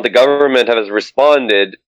 and would the government have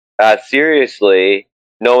responded seriously,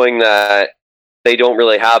 knowing that they don't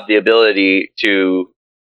really have the ability to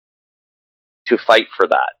fight for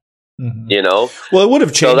that? Well, it would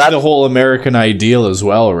have changed the whole American ideal as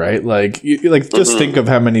well, right? Just think of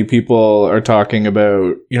how many people are talking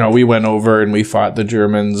about, we went over and we fought the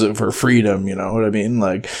Germans for freedom. You know what I mean?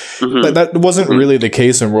 That wasn't really the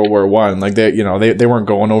case in World War I. They weren't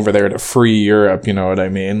going over there to free Europe. You know what I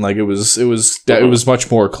mean? It was much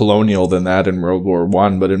more colonial than that in World War I.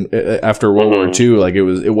 But after World War II,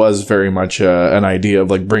 it was very much an idea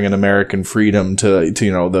of bringing American freedom to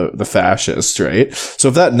the fascists, right? So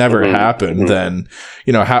if that never happened, then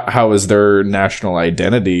how is their national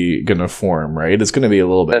identity going to form, right? It's going to be a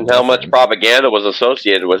little bit. And how much propaganda was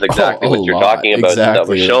associated with exactly what you're talking about, that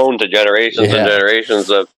was shown to generations and generations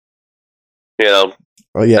of,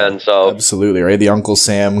 Oh yeah, and so absolutely right. The Uncle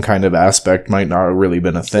Sam kind of aspect might not have really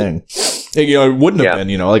been a thing. It wouldn't have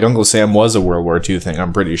been. Uncle Sam was a World War II thing.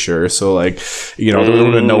 I'm pretty sure. So there would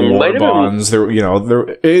have been no war bonds. There,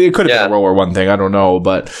 it could have been a World War I thing. I don't know,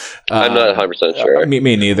 but I'm not 100% sure.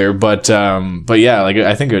 Me neither. But yeah,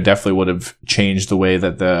 I think it definitely would have changed the way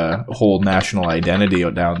that the whole national identity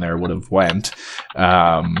down there would have went.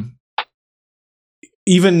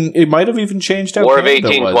 Even it might have even changed out. War of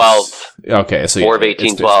 1812. Okay, so War of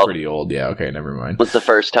 1812. It's pretty old. Yeah. Okay, never mind. Was the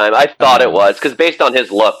first time I thought it was, because based on his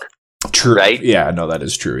look. True. Right? Yeah. No, that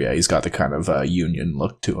is true. Yeah, he's got the kind of Union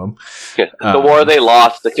look to him. The war they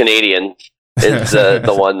lost, the Canadians, is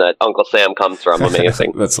the one that Uncle Sam comes from.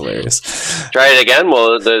 Amazing. That's hilarious. Try it again.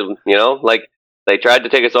 Well, they tried to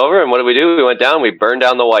take us over, and what did we do? We went down. We burned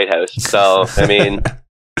down the White House. So I mean.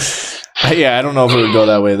 Yeah, I don't know if it would go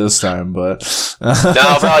that way this time, but no,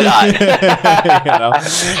 probably not.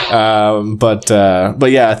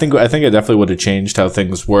 But yeah, I think it definitely would have changed how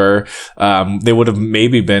things were. They would have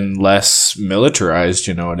maybe been less militarized.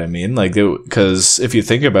 You know what I mean? Because if you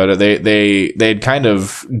think about it, they'd kind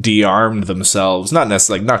of de-armed themselves, not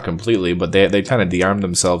necessarily, not completely, but they kind of de-armed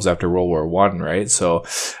themselves after World War I, right? So,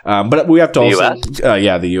 but we have to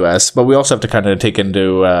the US, but we also have to kind of take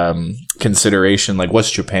into consideration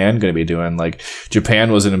what's Japan going to be doing.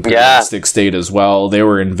 Japan was an imperialistic state as well. They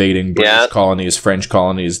were invading British colonies, French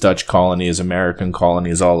colonies, Dutch colonies, American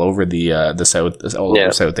colonies all over the South,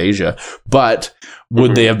 over South Asia. But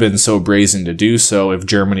would they have been so brazen to do so if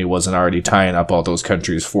Germany wasn't already tying up all those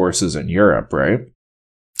countries' forces in Europe, right?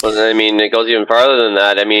 Well, I mean, it goes even farther than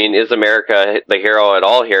that. I mean, is America the hero at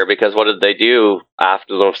all here? Because what did they do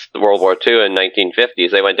after the World War II in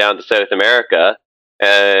 1950s? They went down to South America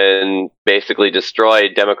and basically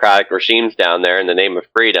destroyed democratic regimes down there in the name of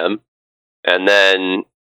freedom, and then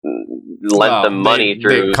lent them money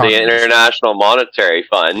through the International Monetary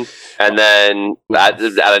Fund, and then at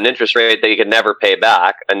an interest rate that you could never pay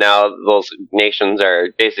back. And now those nations are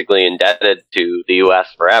basically indebted to the U.S.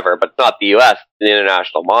 forever, but it's not the U.S., the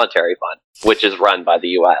International Monetary Fund, which is run by the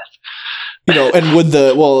U.S. And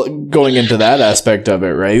going into that aspect of it,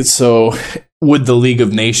 right? So would the League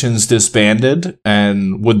of Nations disbanded,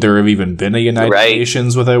 and would there have even been a United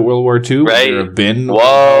Nations without World War II? Would there have been a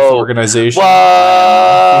health organization? Whoa! You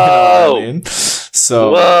know what I mean?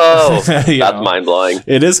 So, that's mind blowing.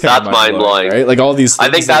 It is kind of mind blowing, right? All these things.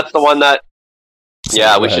 I think that's the one that.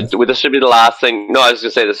 Yeah, we should. This should be the last thing. No, I was going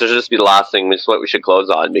to say this should just be the last thing. This is what we should close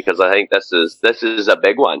on, because I think this is a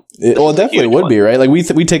big one. It definitely would be, right? Like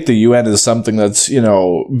we take the UN as something that's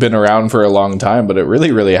been around for a long time, but it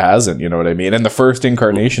really hasn't. You know what I mean? And the first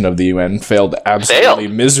incarnation of the UN failed absolutely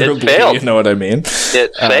miserably. It failed. You know what I mean?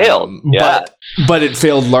 It failed. Yeah, but it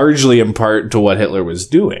failed largely in part to what Hitler was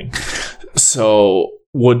doing. So.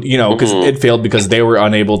 Because it failed because they were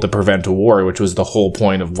unable to prevent a war, which was the whole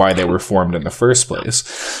point of why they were formed in the first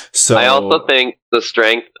place. So I also think the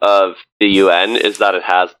strength of the UN is that it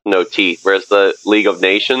has no teeth, whereas the League of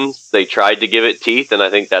Nations, they tried to give it teeth, and I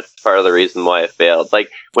think that's part of the reason why it failed.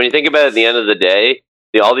 Like, when you think about it, at the end of the day,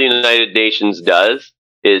 all the United Nations does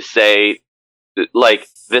is say, like,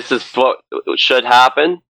 this is what should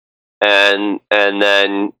happen, and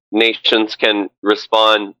then nations can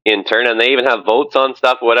respond in turn, and they even have votes on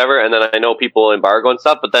stuff, whatever. And then I know people embargo and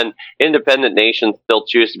stuff, but then independent nations still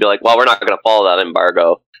choose to be like, well, we're not going to follow that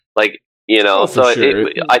embargo. Like, so sure.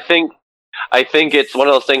 I think it's one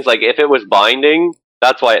of those things, like, if it was binding,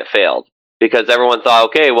 that's why it failed. Because everyone thought,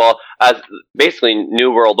 okay, well, as basically New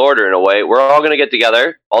World Order in a way, we're all going to get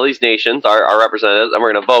together, all these nations, our representatives, and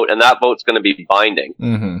we're going to vote, and that vote's going to be binding.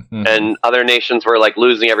 And other nations were like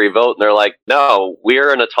losing every vote, and they're like, no,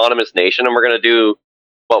 we're an autonomous nation, and we're going to do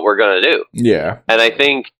what we're going to do. Yeah. And I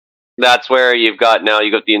think that's where you've got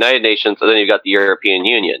the United Nations, and then you've got the European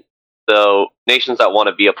Union. So nations that want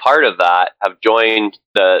to be a part of that have joined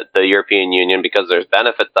the European Union because there's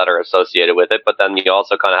benefits that are associated with it, but then you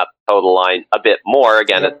also kind of have to toe the line a bit more.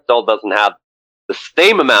 Again, It still doesn't have the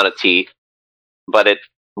same amount of teeth, but it's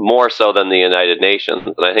more so than the United Nations,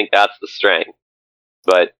 and I think that's the strength.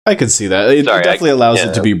 But I could see that. It definitely allows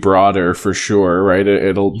it to be broader for sure, right?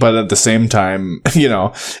 But at the same time,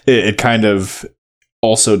 it kind of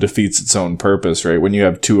also defeats its own purpose, right? When you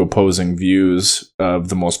have two opposing views of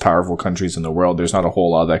the most powerful countries in the world, there's not a whole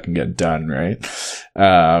lot that can get done, right?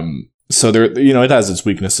 So there, it has its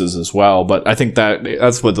weaknesses as well, but I think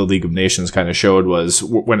that's what the League of Nations kind of showed was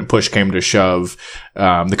when push came to shove,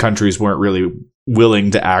 the countries weren't really willing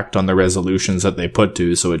to act on the resolutions that they put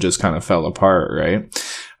to, so it just kind of fell apart, right?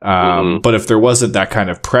 But if there wasn't that kind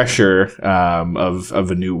of pressure of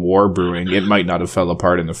a new war brewing, it might not have fell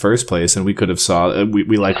apart in the first place, and we could have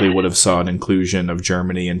we likely would have saw an inclusion of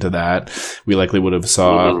Germany into that. We likely would have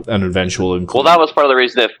saw an eventual inclusion. Well, that was part of the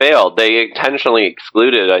reason it failed. They intentionally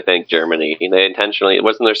excluded, I think, Germany.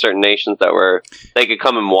 Wasn't there certain nations that they could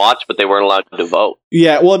come and watch, but they weren't allowed to vote?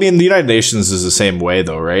 Yeah, well, I mean, the United Nations is the same way,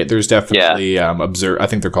 though, right? There's definitely I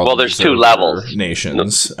think they're called. Well, there's two levels.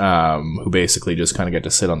 Nations who basically just kind of get to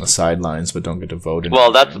sit on the sidelines but don't get to vote.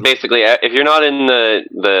 Well, that's basically, if you're not in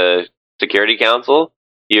the Security Council,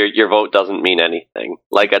 your vote doesn't mean anything.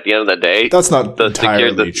 Like, at the end of the day, that's not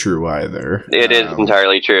entirely true either. It is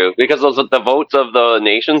entirely true, because the votes of the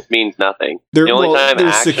nations means nothing. The only time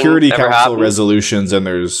there's Security Council resolutions and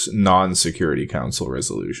there's non-Security Council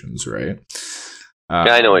resolutions, right?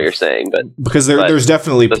 I know what you're saying, but because there's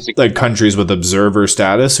definitely like countries with observer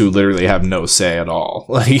status who literally have no say at all,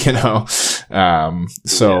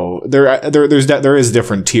 So there is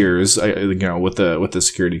different tiers, with the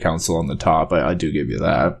Security Council on the top. I do give you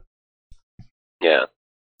that. Yeah.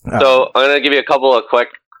 So I'm going to give you a couple of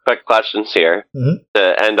quick questions here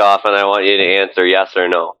to end off, and I want you to answer yes or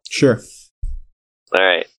no. Sure. All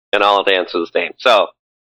right, and I'll have to answer the same. So,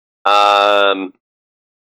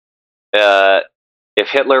 if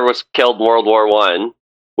Hitler was killed in World War I,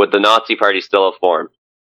 would the Nazi Party still have formed?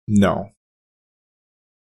 No.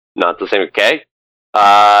 Not the same. Okay.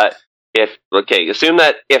 Assume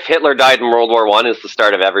that if Hitler died in World War I is the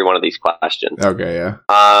start of every one of these questions. Okay. Yeah.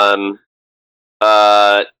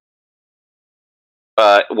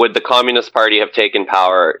 Would the Communist Party have taken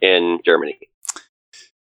power in Germany?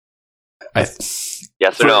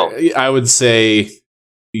 Yes or no? I would say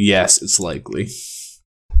yes. It's likely.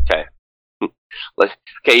 Okay.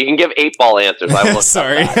 Okay, you can give 8-ball answers. I will.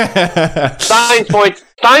 Sorry. Signs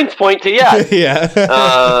point to yes. Yeah.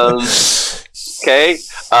 Okay.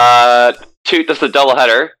 This is a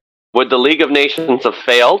doubleheader. Would the League of Nations have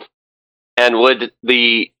failed, and would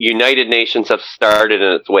the United Nations have started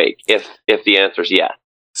in its wake? If the answer is yes.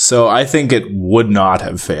 So I think it would not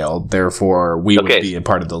have failed. Therefore, we would be a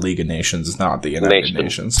part of the League of Nations, not the United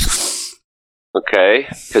Nations. Okay.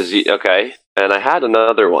 And I had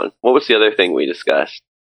another one. What was the other thing we discussed?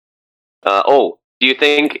 Do you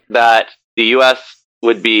think that the U.S.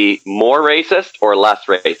 would be more racist or less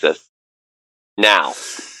racist now?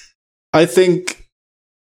 I think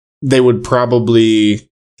they would probably...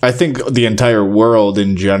 I think the entire world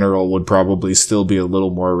in general would probably still be a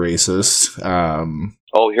little more racist.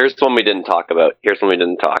 Here's one we didn't talk about.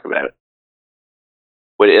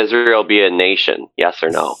 would Israel be a nation? Yes or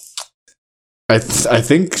no? I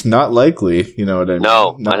think not likely. You know what I mean?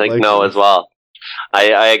 No, Not I think likely. no as well.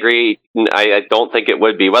 I agree. I don't think it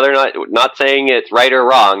would be. Whether or not saying it's right or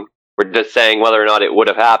wrong, we're just saying whether or not it would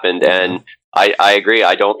have happened. And I agree.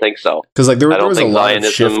 I don't think so. Because like there I don't was a think lot of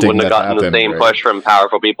Zionism shifting wouldn't have that gotten happened, the same right? push from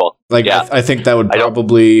powerful people. Like, yeah. I think that would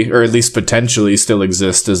probably, or at least potentially, still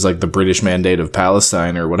exist as like the British Mandate of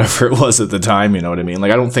Palestine or whatever it was at the time. You know what I mean?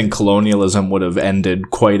 Like, I don't think colonialism would have ended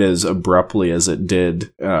quite as abruptly as it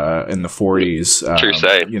did in the 40s. True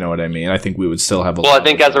say. You know what I mean? I think we would still have a Well, lot I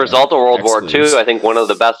think of, as a result of World War II, I think one of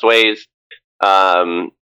the best ways,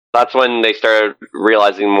 that's when they started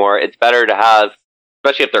realizing more. It's better to have,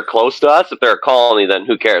 especially if they're close to us. If they're a colony, then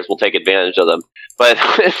who cares? We'll take advantage of them. But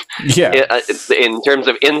in terms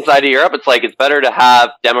of inside of Europe, it's like it's better to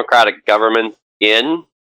have democratic governments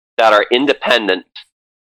that are independent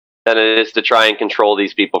than it is to try and control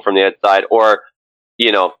these people from the outside, or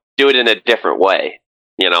do it in a different way.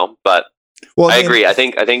 But I agree. I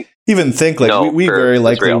think even think like no, we very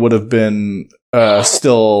likely Israel would have been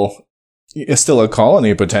still a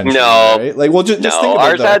colony potentially. No, right? Like, well, just think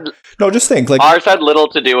about that. Just think like ours had little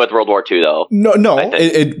to do with World War II, though. No,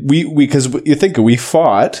 we because you think we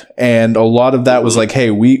fought, and a lot of that was like, hey,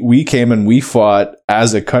 we came and we fought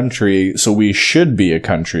as a country, so we should be a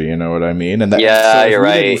country. You know what I mean? And that, so you're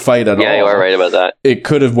right. We didn't fight at all. Yeah, you are right about that. It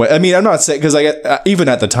could have. I mean, I'm not saying because even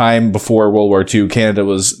at the time before World War II, Canada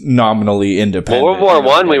was nominally independent. Well, World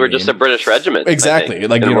War I, we were just a British regiment. Exactly.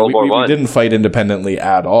 Like we didn't fight independently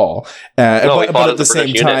at all. But at the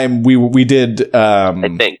same time, we did.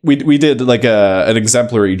 I think we did like an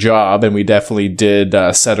exemplary job, and we definitely did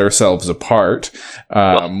set ourselves apart,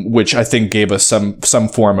 which I think gave us some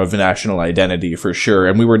form of national identity for sure.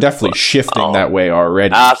 And we were definitely shifting that way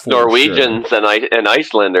already. Ask Norwegians and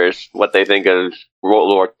Icelanders what they think of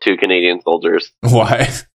World War II Canadian soldiers. Why?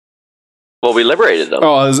 Well, we liberated them.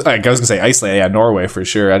 Oh, I was going to say Iceland. Yeah, Norway for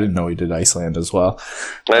sure. I didn't know we did Iceland as well.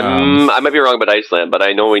 I might be wrong about Iceland, but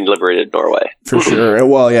I know we liberated Norway. For sure.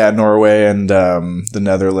 Well, yeah, Norway and the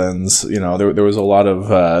Netherlands. There was a lot of...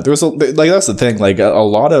 that's the thing. Like, a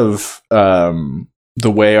lot of... the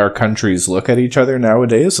way our countries look at each other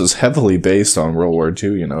nowadays is heavily based on World War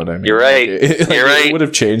II. You know what I mean? You're right. You're right. It would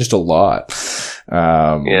have changed a lot.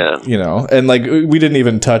 Yeah. And like we didn't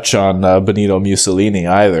even touch on Benito Mussolini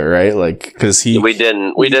either, right? Like because we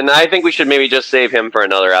didn't. I think we should maybe just save him for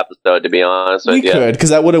another episode. To be honest, we could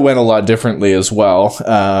because that would have went a lot differently as well.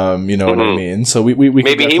 You know what I mean? So we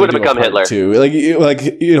maybe he would have become Hitler too.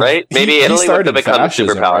 Right? Maybe Italy would have become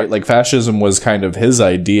fascism, superpower. Right? Like fascism was kind of his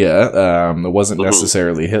idea. It wasn't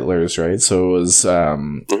necessarily Hitler's, right? So it was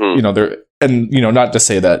there. And, not to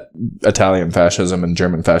say that Italian fascism and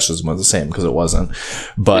German fascism was the same, because it wasn't.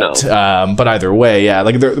 But but either way, yeah,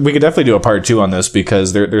 like we could definitely do a part 2 on this,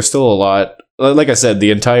 because there's still a lot. Like I said,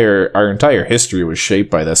 our entire history was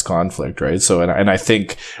shaped by this conflict, right? So, and I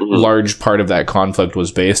think large part of that conflict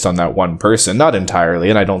was based on that one person, not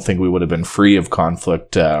entirely. And I don't think we would have been free of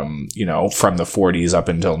conflict, from the 40s up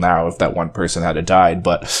until now if that one person had died.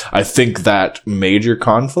 But I think that major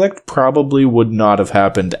conflict probably would not have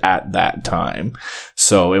happened at that time.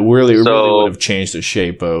 So it really would have changed the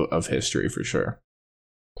shape of history for sure.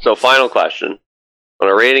 So, final question: on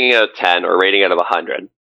a rating out of 10 or rating out of 100.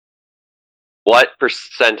 What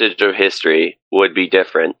percentage of history would be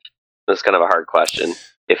different? That's kind of a hard question.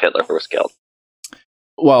 If Hitler was killed,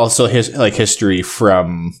 well, so history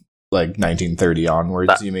from like 1930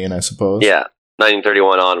 onwards, you mean? I suppose. Yeah,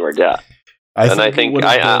 1931 onward. Yeah, I think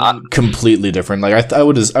I completely different. Like I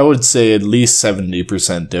would say at least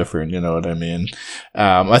 70% different. You know what I mean?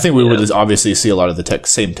 I think we would obviously see a lot of the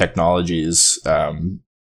same technologies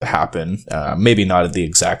happen, maybe not at the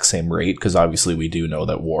exact same rate, because obviously we do know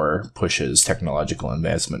that war pushes technological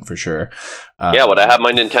advancement for sure. Would I have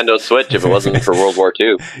my Nintendo Switch if it wasn't for World War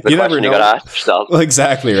II? You never know. You gotta ask yourself. Well,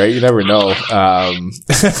 exactly, right? You never know.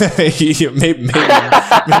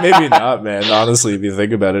 Maybe not, man. Honestly, if you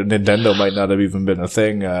think about it, Nintendo might not have even been a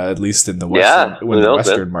thing, at least in the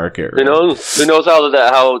Western market. Right? Who knows how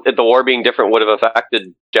the war being different would have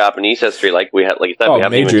affected Japanese history? Like you said, we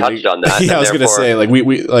haven't even touched on that. Yeah, I was gonna say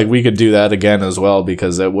we could do that again as well,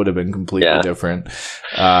 because that would have been completely different.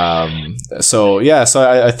 So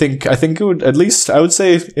I think it would, at least I would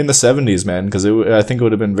say in the 70s, man, because I think it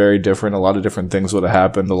would have been very different. A lot of different things would have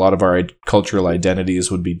happened. A lot of our cultural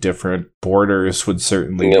identities would be different. Borders would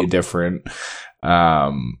certainly be different.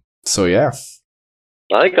 So yeah,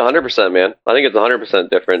 I think 100%, man. I think it's 100%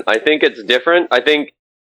 different. I think it's different. I think,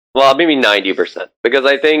 well, maybe 90%, because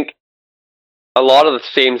I think a lot of the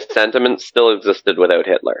same sentiments still existed without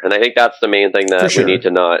Hitler, and I think that's the main thing that we need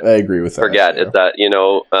to not I agree with that, forget is that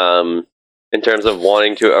in terms of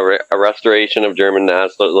wanting to a restoration of German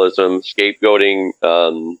nationalism, scapegoating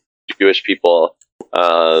Jewish people, there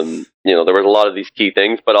was a lot of these key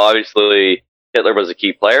things, but obviously Hitler was a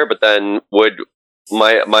key player. But then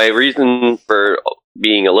my reason for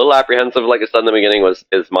being a little apprehensive, like I said in the beginning,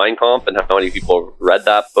 is Mein Kampf and how many people read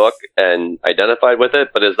that book and identified with it.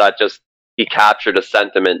 But is that just he captured a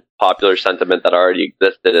popular sentiment that already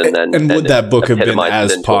existed, and would that book have been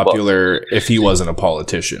as popular if he wasn't a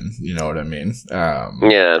politician? You know what I mean?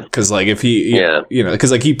 Because like if he,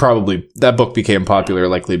 because like he probably that book became popular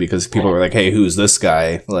likely because people were like, "Hey, who's this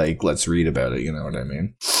guy? Like, let's read about it." You know what I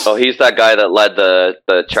mean? Oh, he's that guy that led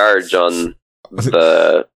the charge on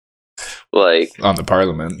the. On the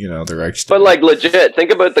parliament, the Reichstag. But legit,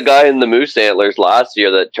 think about the guy in the moose antlers last year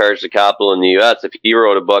that charged the Capitol in the U.S. If he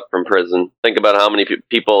wrote a book from prison, think about how many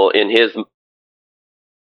people in his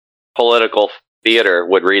political theater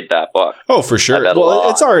would read that book. Oh, for sure. Well,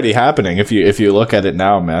 it's already happening if you look at it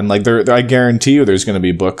now, man. Like I guarantee you, there's going to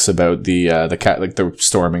be books about the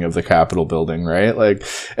storming of the Capitol building, right? Like,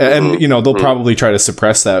 and they'll probably try to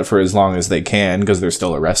suppress that for as long as they can because they're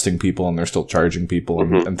still arresting people and they're still charging people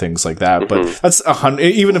and things like that. But that's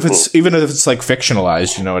even if it's like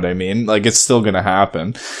fictionalized, you know what I mean? Like it's still going to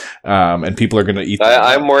happen, and people are going to eat.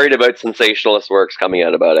 I'm worried about sensationalist works coming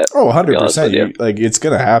out about it. Oh, 100%. Like it's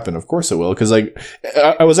going to happen. Of course it will, because like.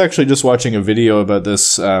 I was actually just watching a video about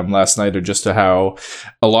this last night, or just to how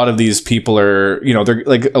a lot of these people are, they're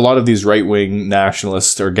like a lot of these right-wing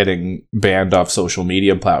nationalists are getting banned off social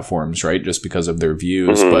media platforms, right? Just because of their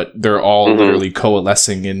views, but they're all literally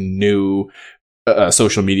coalescing in new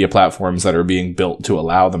social media platforms that are being built to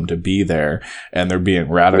allow them to be there, and they're being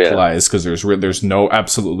radicalized because there's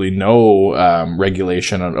absolutely no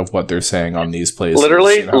regulation of what they're saying on these places.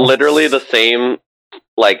 Literally the same,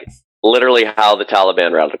 literally how the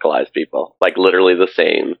Taliban radicalized people. Like literally the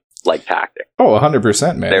same tactic. Oh,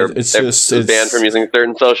 100%, man. It's banned from using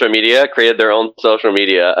certain social media, created their own social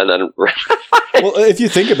media, and then well, if you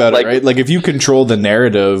think about it, right? Like if you control the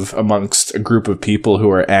narrative amongst a group of people who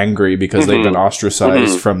are angry because they've been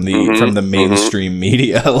ostracized from the mainstream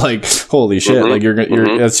media, like holy shit, like you're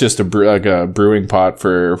that's just a brewing pot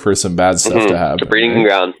for some bad stuff to happen. A breeding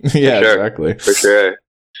ground. Yeah, exactly. For sure.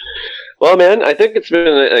 Well, man, I think it's been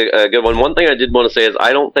a good one. One thing I did want to say is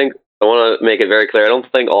I want to make it very clear. I don't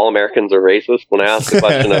think all Americans are racist. When I asked the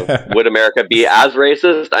question of would America be as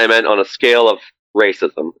racist, I meant on a scale of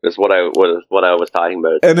racism is what I was talking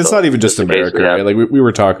about. And it's not even just America, right? Like we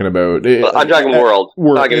were talking about. I'm talking world.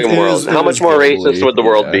 How much more racist would the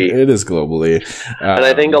world be? It is globally, and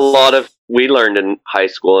I think a lot of we learned in high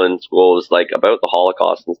school and schools about the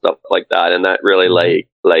Holocaust and stuff like that, and that really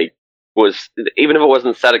was, even if it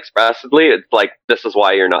wasn't said expressly, it's this is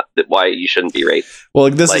why why you shouldn't be racist. Well,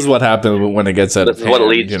 this is what happened when it gets out of hand. This is what it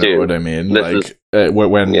leads to. You know what I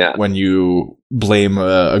mean? When you blame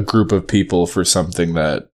a group of people for something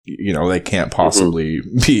that they can't possibly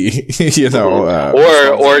be,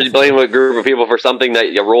 or you blame a group of people for something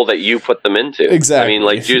a role that you put them into. Exactly. I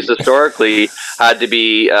mean, Jews historically had to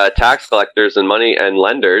be tax collectors and money and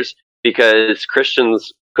lenders because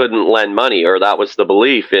Christians couldn't lend money, or that was the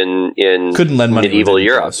belief in couldn't lend money medieval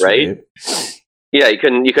Europe, right? Yeah, you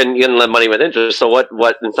couldn't lend money with interest. So what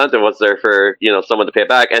incentive was there for someone to pay it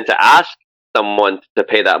back? And to ask someone to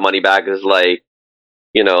pay that money back is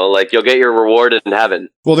you'll get your reward in heaven.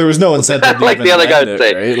 Well, there was no incentive. Like the other guy would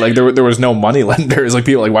say, right? Like there was no money lenders. Like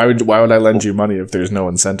people, why would I lend you money if there's no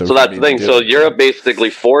incentive? So that's the thing. So Europe basically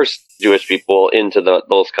forced Jewish people into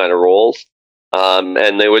those kind of roles.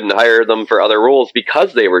 And they wouldn't hire them for other roles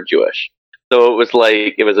because they were Jewish. So it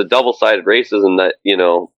was a double-sided racism that,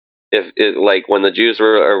 if when the Jews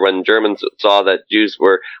were, or when Germans saw that Jews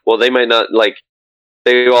were, well, they might not,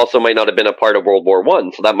 they also might not have been a part of World War I.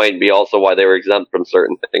 So that might be also why they were exempt from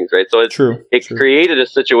certain things, right? So it created a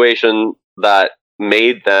situation that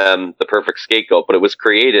made them the perfect scapegoat, but it was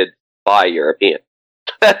created by Europeans.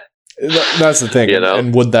 That's the thing,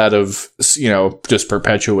 and would that have just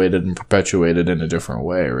perpetuated in a different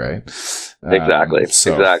way, right? Exactly.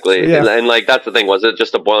 Yeah. And that's the thing. Was it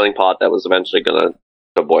just a boiling pot that was eventually going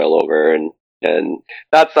to boil over? And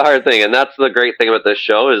that's the hard thing. And that's the great thing about this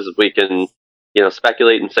show is we can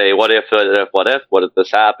speculate and say what if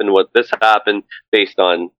this happened, what this happened based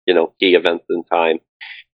on key events in time.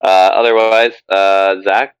 Otherwise,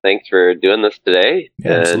 Zach, thanks for doing this today.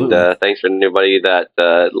 Yeah, and thanks for anybody that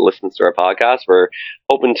listens to our podcast. We're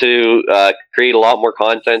hoping to create a lot more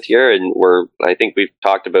content here, and I think we've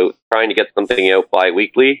talked about trying to get something out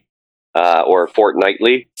bi-weekly. or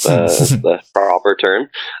fortnightly, the proper term,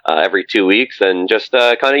 every 2 weeks, and just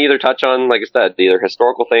kind of either touch on, like I said, either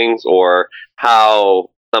historical things or how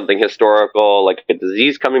something historical, like a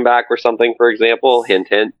disease coming back or something, for example, hint,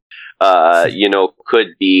 hint, could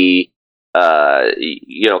be,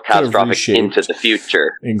 catastrophic into the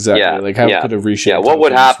future. Exactly. Yeah. Like how could have reshaped? Yeah. What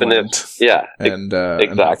would happen if? And exactly.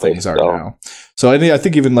 And how things are now. So I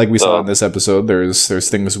think even like we saw in this episode, there's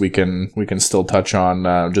things we can still touch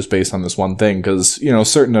on just based on this one thing, because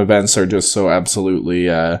certain events are just so absolutely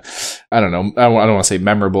I don't know, I don't want to say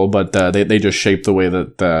memorable, but they just shape the way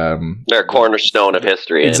that they're a cornerstone of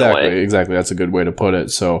history. Exactly. That's a good way to put it.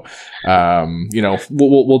 So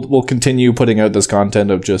we'll continue putting out this content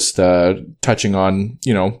of just touching on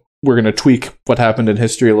we're going to tweak what happened in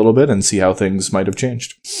history a little bit and see how things might have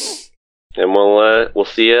changed. And we'll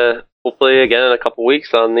see you hopefully again in a couple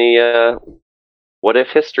weeks on the What If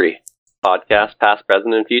History podcast, past,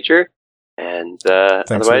 present, and future. And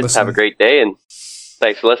otherwise, have a great day, and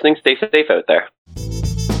thanks for listening. Stay safe out there.